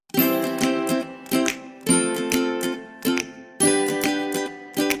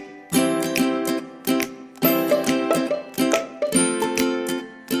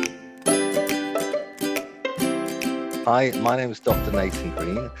Hi, my name is Dr. Nathan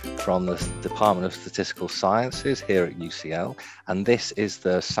Green from the Department of Statistical Sciences here at UCL, and this is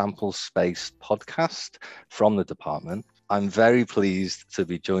the Sample Space podcast from the department. I'm very pleased to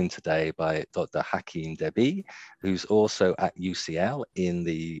be joined today by Dr. Hakeem Debie, who's also at UCL in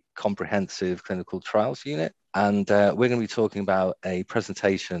the Comprehensive Clinical Trials Unit. And we're going to be talking about a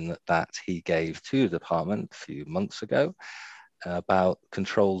presentation that he gave to the department a few months ago about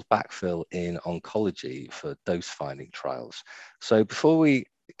controlled backfill in oncology for dose-finding trials. So before we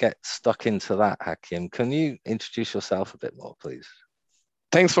get stuck into that, Hakeem, can you introduce yourself a bit more, please?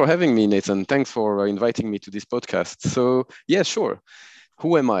 Thanks for having me, Nathan. Thanks for inviting me to this podcast. So, yeah, sure.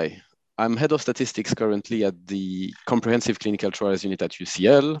 Who am I? I'm head of statistics currently at the Comprehensive Clinical Trials Unit at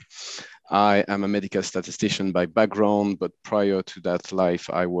UCL. I am a medical statistician by background, but prior to that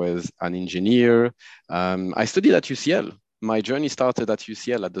life, I was an engineer. I studied at UCL. My journey started at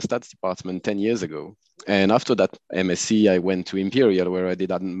UCL at the stats department 10 years ago. And after that MSc, I went to Imperial, where I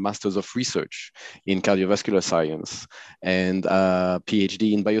did a master's of research in cardiovascular science and a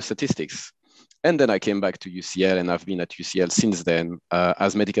PhD in biostatistics. And then I came back to UCL, and I've been at UCL since then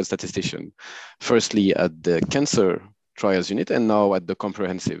as medical statistician, firstly at the Cancer Trials Unit and now at the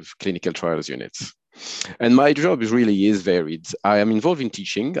Comprehensive Clinical Trials Unit. And my job really is varied. I am involved in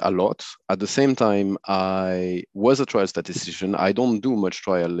teaching a lot. At the same time, I was a trial statistician. I don't do much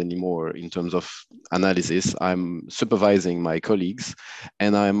trial anymore in terms of analysis. I'm supervising my colleagues,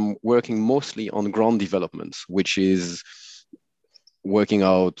 and I'm working mostly on ground development, which is working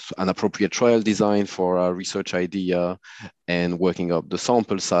out an appropriate trial design for a research idea and working up the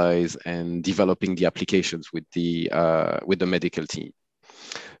sample size and developing the applications with the medical team.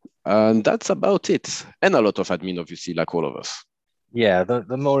 And that's about it. And a lot of admin, obviously, like all of us. Yeah,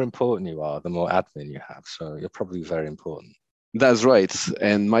 the more important you are, the more admin you have. So you're probably very important. That's right.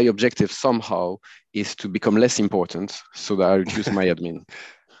 And my objective somehow is to become less important so that I reduce my admin.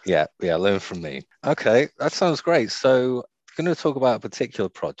 Yeah, learn from me. Okay, that sounds great. So I'm going to talk about a particular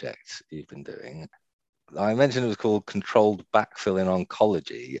project you've been doing. I mentioned it was called controlled backfill in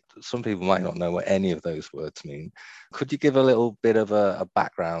oncology. Some people might not know what any of those words mean. Could you give a little bit of a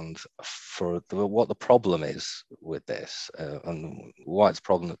background for what the problem is with this and why it's a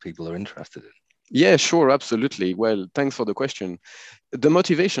problem that people are interested in? Yeah, sure, absolutely. Well, thanks for the question. The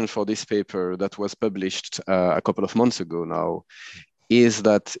motivation for this paper that was published a couple of months ago now is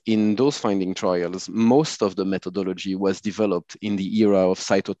that in those finding trials, most of the methodology was developed in the era of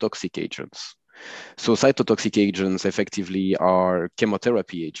cytotoxic agents. So cytotoxic agents effectively are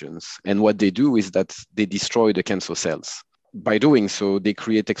chemotherapy agents. And what they do is that they destroy the cancer cells. By doing so, they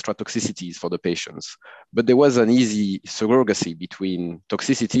create extra toxicities for the patients. But there was an easy surrogacy between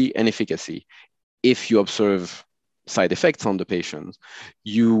toxicity and efficacy. If you observe side effects on the patient,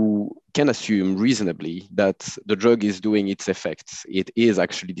 you can assume reasonably that the drug is doing its effects. It is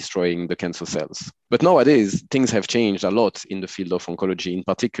actually destroying the cancer cells. But nowadays, things have changed a lot in the field of oncology. In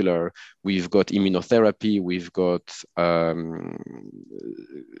particular, we've got immunotherapy, we've got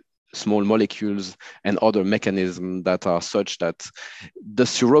small molecules and other mechanisms that are such that the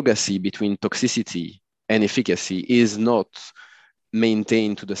surrogacy between toxicity and efficacy is not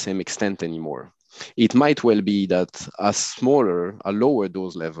maintained to the same extent anymore. It might well be that a lower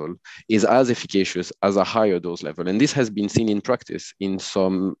dose level is as efficacious as a higher dose level. And this has been seen in practice in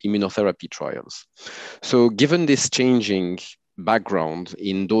some immunotherapy trials. So given this changing background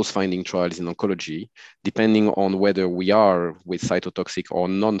in dose finding trials in oncology, depending on whether we are with cytotoxic or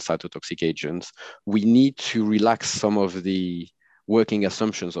non-cytotoxic agents, we need to relax some of the working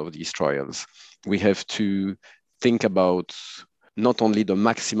assumptions of these trials. We have to think about not only the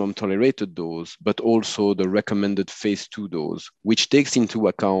maximum tolerated dose, but also the recommended phase 2 dose, which takes into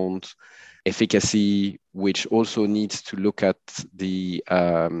account efficacy, which also needs to look at the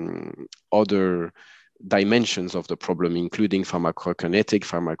other dimensions of the problem, including pharmacokinetic,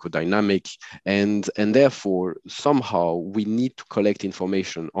 pharmacodynamic, and therefore somehow we need to collect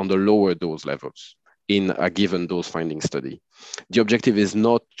information on the lower dose levels in a given dose finding study. The objective is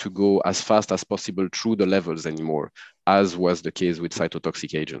not to go as fast as possible through the levels anymore, as was the case with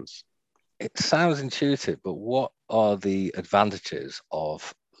cytotoxic agents. It sounds intuitive, but what are the advantages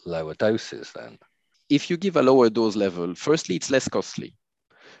of lower doses then? If you give a lower dose level, firstly, it's less costly.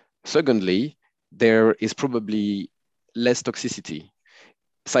 Secondly, there is probably less toxicity.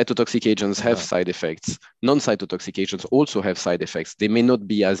 Cytotoxic agents have side effects. Non-cytotoxic agents also have side effects. They may not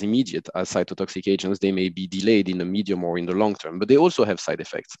be as immediate as cytotoxic agents. They may be delayed in the medium or in the long term, but they also have side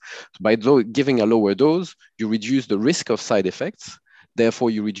effects. So by giving a lower dose, you reduce the risk of side effects. Therefore,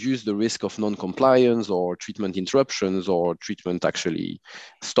 you reduce the risk of non-compliance or treatment interruptions or treatment actually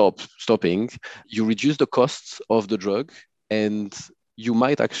stopping. You reduce the costs of the drug, and you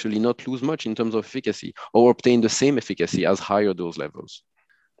might actually not lose much in terms of efficacy or obtain the same efficacy as higher dose levels.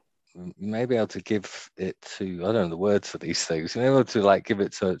 You may be able to give it to, I don't know the words for these things, you may be able to like give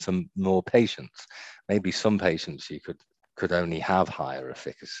it to more patients. Maybe some patients you could only have higher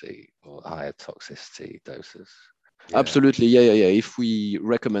efficacy or higher toxicity doses. Yeah. Absolutely, yeah. If we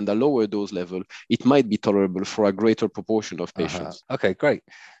recommend a lower dose level, it might be tolerable for a greater proportion of patients. Okay, great.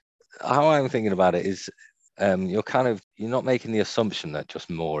 How I'm thinking about it is you're not making the assumption that just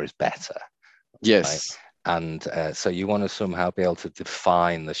more is better. Yes. Right? And so you want to somehow be able to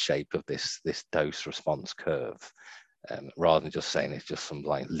define the shape of this dose response curve, rather than just saying it's just some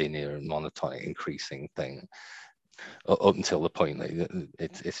like linear and monotonic increasing thing up until the point that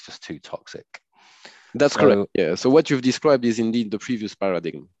it's just too toxic. That's correct. Yeah. So what you've described is indeed the previous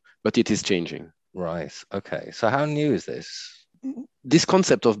paradigm, but it is changing. Right. Okay. So how new is this? This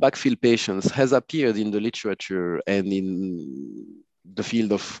concept of backfill patients has appeared in the literature and in the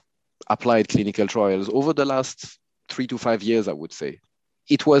field of applied clinical trials over the last 3 to 5 years, I would say.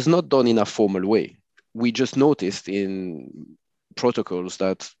 It was not done in a formal way. We just noticed in protocols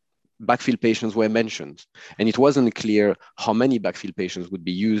that backfill patients were mentioned, and it wasn't clear how many backfill patients would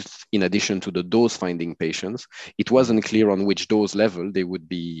be used in addition to the dose finding patients. It wasn't clear on which dose level they would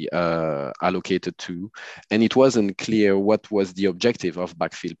be allocated to, and it wasn't clear what was the objective of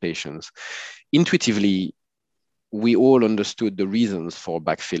backfill patients. Intuitively, we all understood the reasons for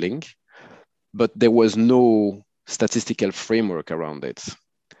backfilling, but there was no statistical framework around it.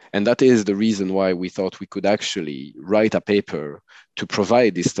 And that is the reason why we thought we could actually write a paper to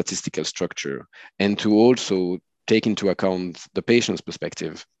provide this statistical structure and to also take into account the patient's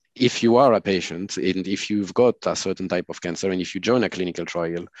perspective. If you are a patient and if you've got a certain type of cancer and if you join a clinical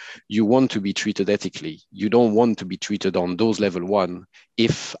trial, you want to be treated ethically. You don't want to be treated on dose level 1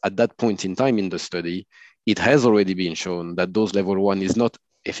 if at that point in time in the study, it has already been shown that dose level 1 is not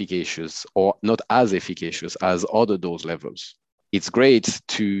efficacious or not as efficacious as other dose levels. It's great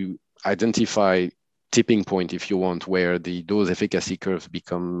to identify tipping point, if you want, where the dose efficacy curve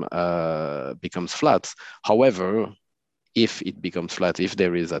becomes flat. However, if it becomes flat, if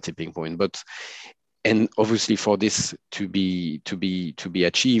there is a tipping point, and obviously for this to be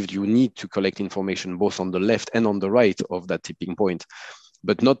achieved, you need to collect information both on the left and on the right of that tipping point,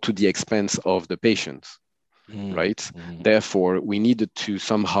 but not to the expense of the patient. Right? Therefore, we needed to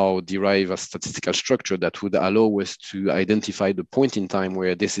somehow derive a statistical structure that would allow us to identify the point in time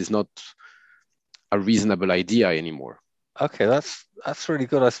where this is not a reasonable idea anymore. Okay, that's really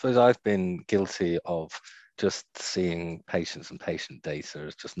good. I suppose I've been guilty of just seeing patients and patient data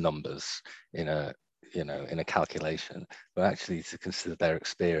as just numbers in a calculation, but actually to consider their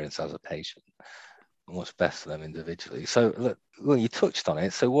experience as a patient and what's best for them individually. So look, well, you touched on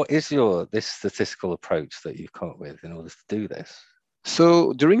it. So what is this statistical approach that you've come up with in order to do this?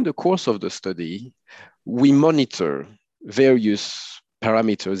 So during the course of the study, we monitor various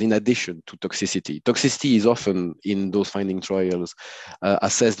parameters in addition to toxicity. Toxicity is often in dose finding trials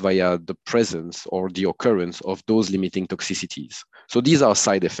assessed via the presence or the occurrence of dose limiting toxicities. So these are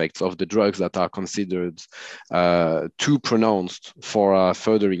side effects of the drugs that are considered too pronounced for a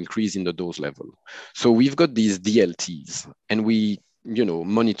further increase in the dose level. So we've got these DLTs, and we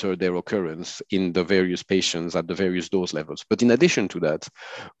monitor their occurrence in the various patients at the various dose levels. But in addition to that,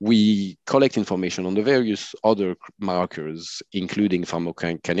 we collect information on the various other markers, including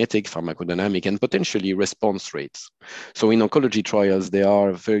pharmacokinetic, pharmacodynamic, and potentially response rates. So in oncology trials, there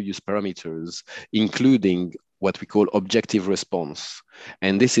are various parameters, including what we call objective response.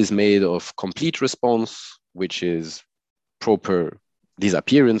 And this is made of complete response, which is proper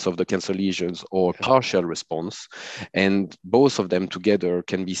disappearance of the cancer lesions, or partial response. And both of them together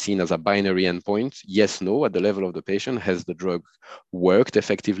can be seen as a binary endpoint. Yes, no, at the level of the patient, has the drug worked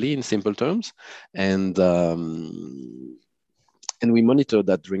effectively in simple terms? And we monitor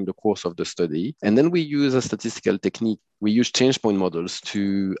that during the course of the study. And then we use a statistical technique. We use change point models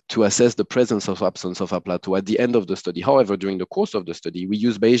to assess the presence or absence of a plateau at the end of the study. However, during the course of the study, we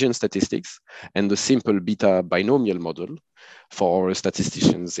use Bayesian statistics and the simple beta binomial model for our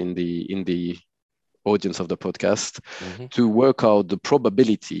statisticians in the audience of the podcast to work out the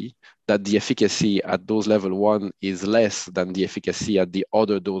probability that the efficacy at dose level 1 is less than the efficacy at the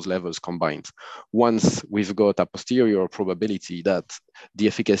other dose levels combined. Once we've got a posterior probability that the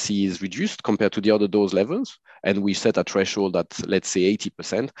efficacy is reduced compared to the other dose levels, and we set a threshold at, let's say,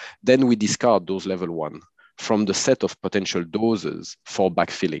 80%, then we discard dose level 1 from the set of potential doses for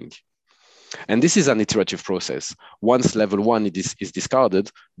backfilling. And this is an iterative process. Once level 1 is discarded,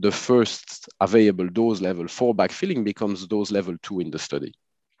 the first available dose level for backfilling becomes dose level 2 in the study.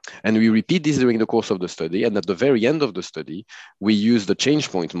 And we repeat this during the course of the study. And at the very end of the study, we use the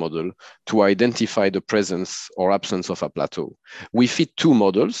change point model to identify the presence or absence of a plateau. We fit 2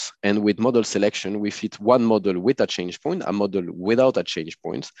 models, and with model selection, we fit one model with a change point, a model without a change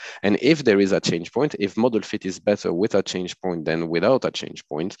point. And if there is a change point, if model fit is better with a change point than without a change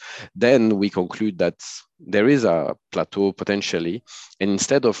point, then we conclude that there is a plateau potentially. And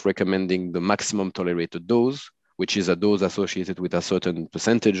instead of recommending the maximum tolerated dose, which is a dose associated with a certain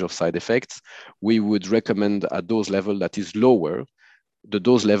percentage of side effects, we would recommend a dose level that is lower, the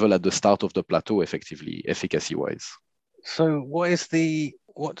dose level at the start of the plateau, effectively, efficacy-wise. So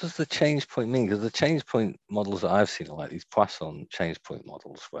what does the change point mean? Because the change point models that I've seen are like these Poisson change point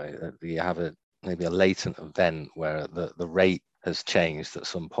models, where you have maybe a latent event where the rate has changed at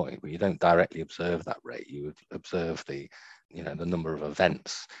some point, but you don't directly observe that rate. You would observe the number of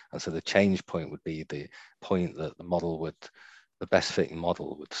events. And so the change point would be the point that the best fitting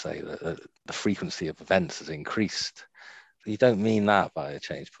model would say that the frequency of events has increased. You don't mean that by a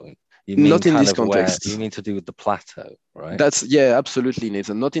change point. You mean not in kind this of context. you mean to do with the plateau, right? Yeah, absolutely,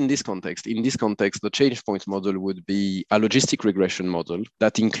 Nathan. Not in this context. In this context, the change point model would be a logistic regression model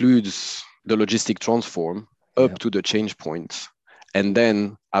that includes the logistic transform up to the change point, and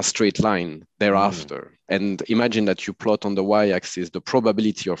then a straight line thereafter. And imagine that you plot on the y-axis the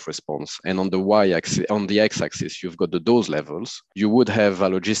probability of response, and on the y-axis, on the x-axis, you've got the dose levels. You would have a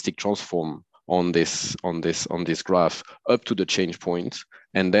logistic transform on this graph up to the change point,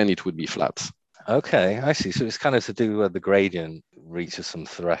 and then it would be flat. Okay, I see. So it's kind of to do with the gradient reaches some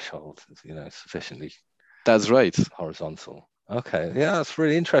threshold, sufficiently. That's right. Horizontal. Okay, yeah, that's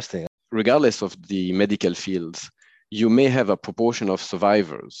really interesting. Regardless of the medical fields, you may have a proportion of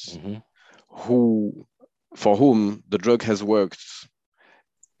survivors for whom the drug has worked,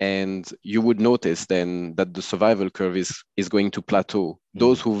 and you would notice then that the survival curve is going to plateau.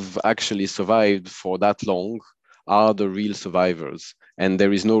 Those who've actually survived for that long are the real survivors, and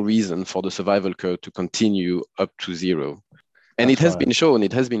there is no reason for the survival curve to continue up to 0. And it has been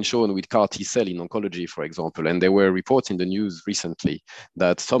shown with CAR T cell in oncology, for example, and there were reports in the news recently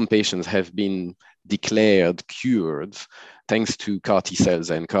that some patients have been declared cured thanks to CAR T cells,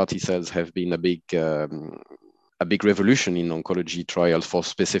 and CAR T cells have been a big revolution in oncology trials for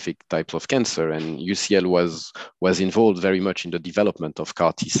specific types of cancer, and UCL was involved very much in the development of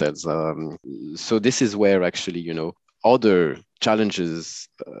CAR T cells. So this is where actually, other challenges,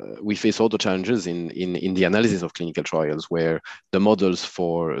 we face other challenges in the analysis of clinical trials where the models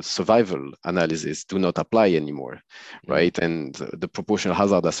for survival analysis do not apply anymore, right? And the proportional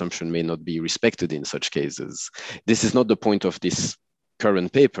hazard assumption may not be respected in such cases. This is not the point of this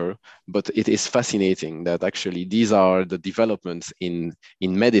current paper, but it is fascinating that actually these are the developments in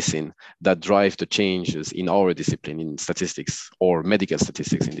medicine that drive the changes in our discipline, in statistics, or medical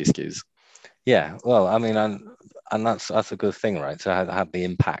statistics in this case. Yeah, well, I mean, and that's a good thing, right? To have the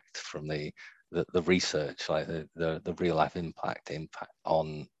impact from the research, like the real life impact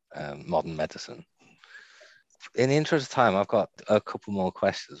on modern medicine. In the interest of time, I've got a couple more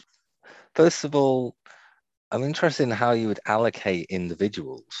questions. First of all, I'm interested in how you would allocate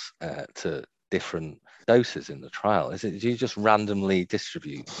individuals to different doses in the trial. Do you just randomly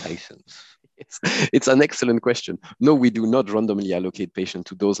distribute patients? It's an excellent question. No, we do not randomly allocate patients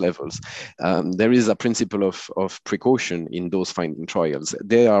to those levels. There is a principle of precaution in dose finding trials.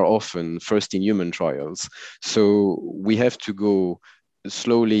 They are often first in human trials. So we have to go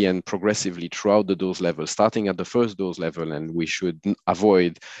slowly and progressively throughout the dose level, starting at the first dose level, and we should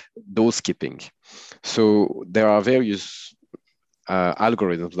avoid dose skipping. So there are various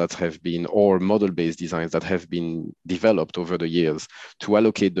algorithms that have been, or model-based designs that have been developed over the years to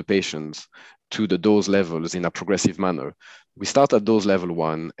allocate the patients to the dose levels in a progressive manner. We start at dose level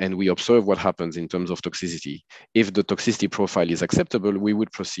 1 and we observe what happens in terms of toxicity. If the toxicity profile is acceptable, we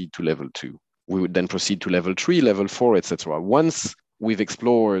would proceed to level 2. We would then proceed to level 3, level 4, etc. Once we've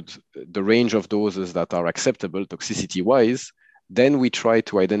explored the range of doses that are acceptable toxicity-wise, then we try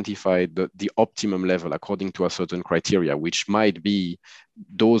to identify the optimum level according to a certain criteria, which might be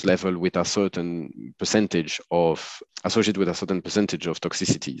dose level with a certain percentage associated with a certain percentage of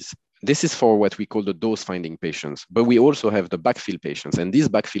toxicities. This is for what we call the dose finding patients, but we also have the backfill patients, and these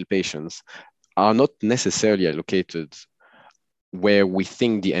backfill patients are not necessarily allocated where we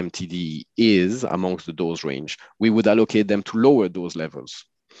think the MTD is amongst the dose range. We would allocate them to lower dose levels.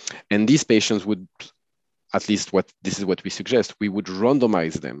 And these patients would, at least this is what we suggest, we would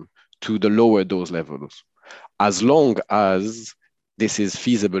randomize them to the lower dose levels, as long as this is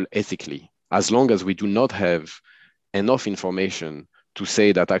feasible ethically. as long as we do not have enough information to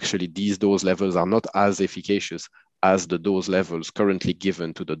say that actually these dose levels are not as efficacious as the dose levels currently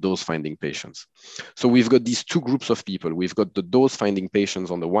given to the dose-finding patients. So we've got these two groups of people. We've got the dose-finding patients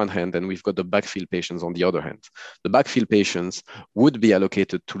on the one hand, and we've got the backfill patients on the other hand. The backfill patients would be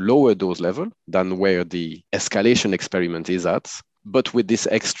allocated to lower dose level than where the escalation experiment is at, but with this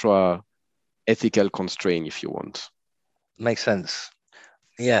extra ethical constraint, if you want. Makes sense.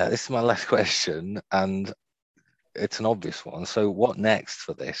 Yeah, this is my last question, and it's an obvious one. So what next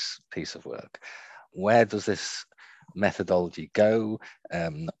for this piece of work? Where does this methodology go?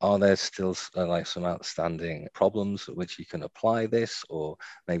 Are there still like some outstanding problems at which you can apply this, or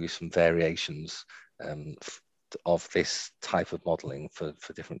maybe some variations of this type of modeling for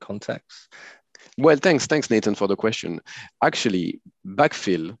different contexts? Well, thanks, Nathan, for the question. Actually,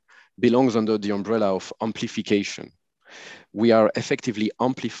 backfill belongs under the umbrella of amplification. We are effectively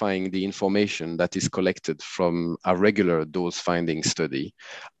amplifying the information that is collected from a regular dose finding study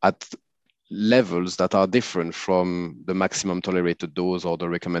at levels that are different from the maximum tolerated dose or the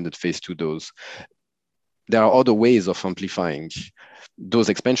recommended phase 2 dose. There are other ways of amplifying. Dose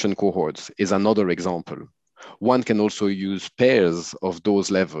expansion cohorts is another example. One can also use pairs of dose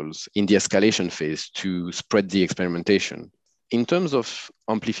levels in the escalation phase to spread the experimentation. In terms of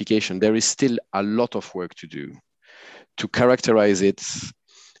amplification, there is still a lot of work to do to characterize it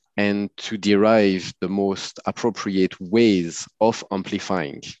and to derive the most appropriate ways of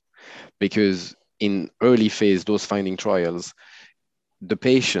amplifying. Because in early phase dose finding trials, the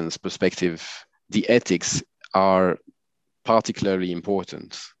patient's perspective, the ethics are particularly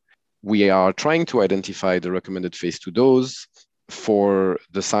important. We are trying to identify the recommended phase 2 dose. For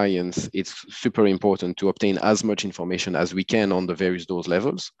the science, it's super important to obtain as much information as we can on the various dose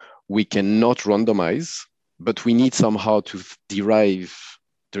levels. We cannot randomize, but we need somehow to derive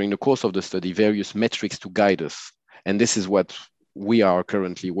during the course of the study various metrics to guide us. And this is what we are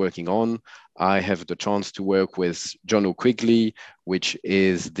currently working on. I have the chance to work with John O'Quigley, which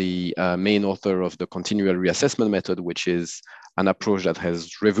is the main author of the continual reassessment method, which is an approach that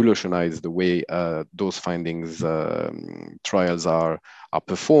has revolutionized the way dose findings trials are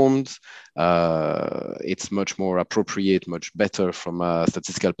performed. It's much more appropriate, much better from a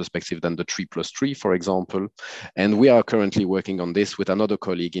statistical perspective than the 3+3, for example. And we are currently working on this with another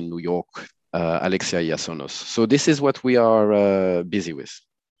colleague in New York, Alexia Iasonos. So this is what we are busy with.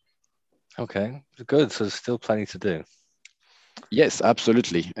 Okay, good. So there's still plenty to do. Yes,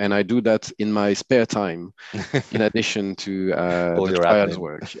 absolutely. And I do that in my spare time, in addition to the trials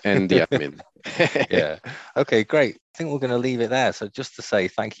work and the admin. Yeah. Okay, great. I think we're going to leave it there. So just to say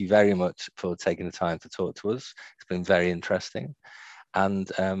thank you very much for taking the time to talk to us. It's been very interesting. And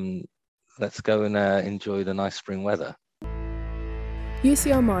let's go and enjoy the nice spring weather.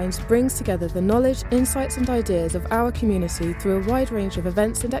 UCL Minds brings together the knowledge, insights and ideas of our community through a wide range of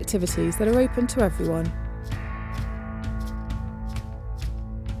events and activities that are open to everyone.